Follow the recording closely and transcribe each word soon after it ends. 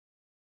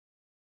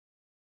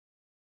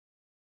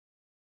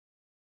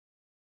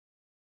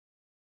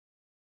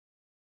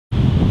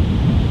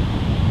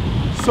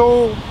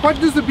So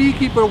what does the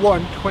beekeeper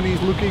want when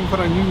he's looking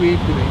for a new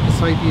apiary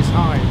beside his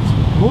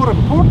hives? More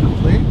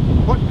importantly,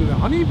 what do the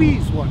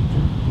honeybees want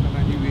in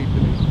a new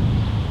apiary?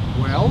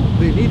 Well,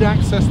 they need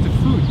access to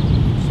food.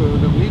 So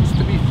there needs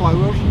to be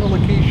flowers in a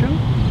location,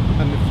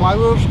 and the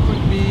flowers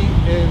could be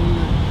in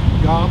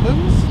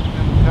gardens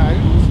in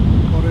towns,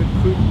 or it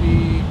could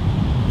be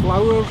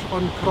flowers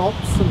on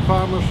crops in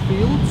farmers'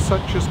 fields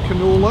such as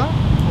canola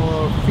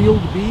or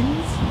field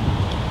beans,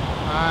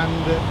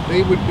 and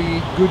they would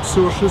be good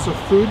sources of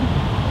food.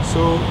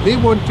 So they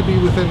want to be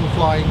within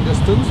flying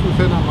distance,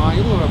 within a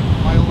mile or a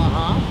mile and a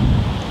half.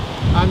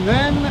 And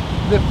then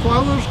the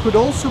flowers could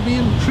also be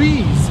in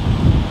trees.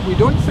 We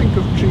don't think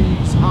of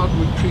trees,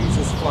 hardwood trees,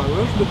 as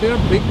flowers, but they're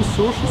big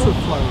sources of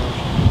flowers.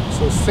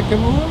 So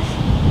sycamores,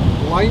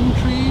 lime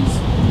trees,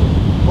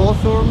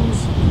 hawthorns,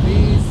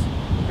 these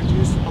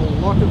produce a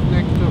lot of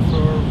nectar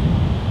for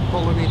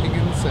pollinating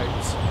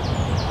insects,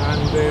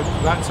 and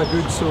that's a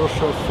good source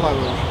of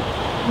flowers.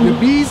 The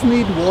bees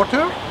need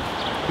water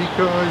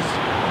because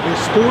they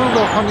store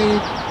the honey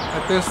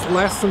at this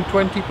less than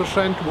 20%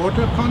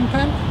 water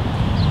content,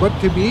 but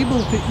to be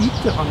able to eat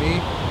the honey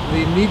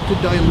they need to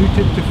dilute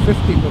it to 50%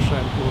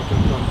 water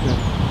content.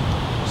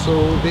 So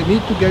they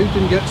need to go out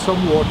and get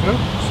some water,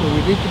 so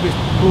we need to be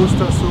close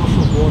to a source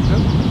of water.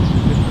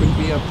 It could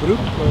be a brook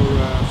or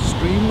a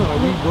stream or a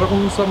wee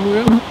burn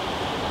somewhere.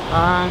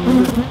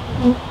 And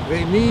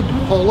they need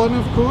pollen,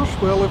 of course.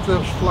 Well, if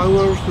there's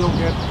flowers they'll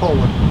get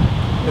pollen.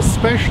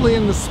 Especially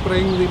in the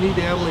spring they need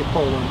early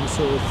pollen,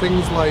 so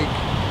things like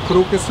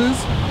crocuses,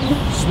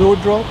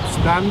 snowdrops,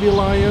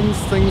 dandelions,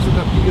 things that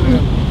appear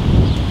early.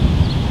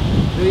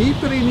 The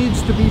apiary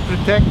needs to be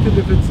protected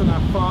if it's in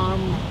a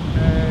farm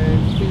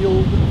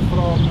field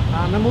from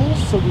animals,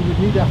 so we would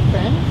need a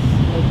fence,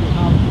 like we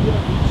have here,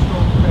 a big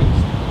strong fence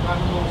to keep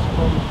animals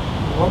from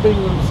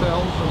rubbing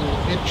themselves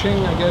and itching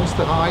against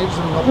the hives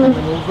and knocking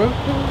them over.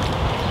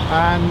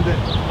 And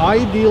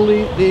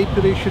ideally the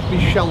apiary should be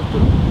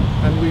sheltered,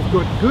 and we've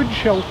got good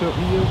shelter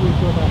here.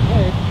 We've got a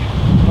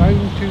hedge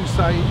round two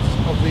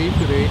sides of the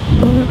apiary,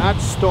 and that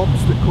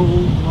stops the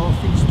cold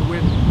northeast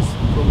winds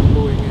from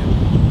blowing in.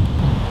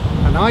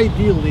 And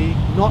ideally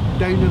not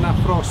down in a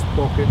frost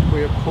pocket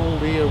where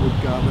cold air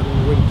would gather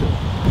in the winter.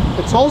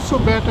 It's also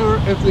better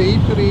if the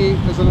apiary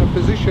is in a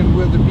position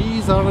where the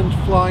bees aren't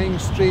flying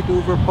straight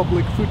over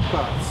public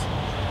footpaths,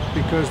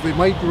 because they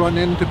might run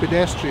into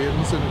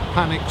pedestrians and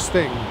panic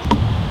sting.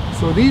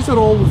 So these are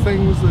all the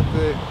things that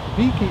the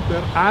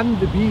beekeeper and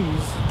the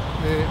bees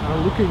are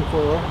looking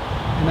for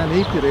in an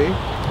apiary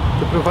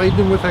to provide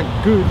them with a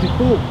good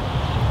home.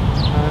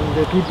 And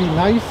it would be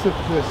nice if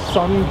the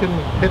sun can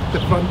hit the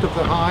front of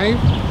the hive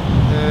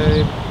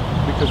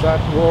because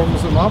that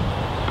warms them up.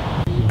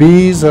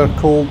 Bees are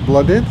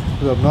cold-blooded.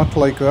 They're not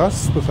like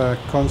us with a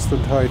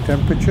constant high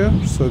temperature,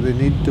 so they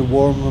need to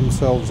warm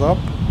themselves up,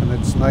 and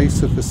it's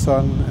nice if the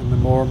sun in the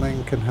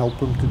morning can help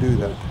them to do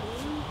that.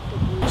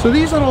 So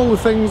these are all the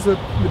things that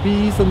the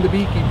bees and the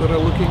beekeeper are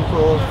looking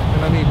for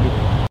in an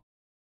apiary.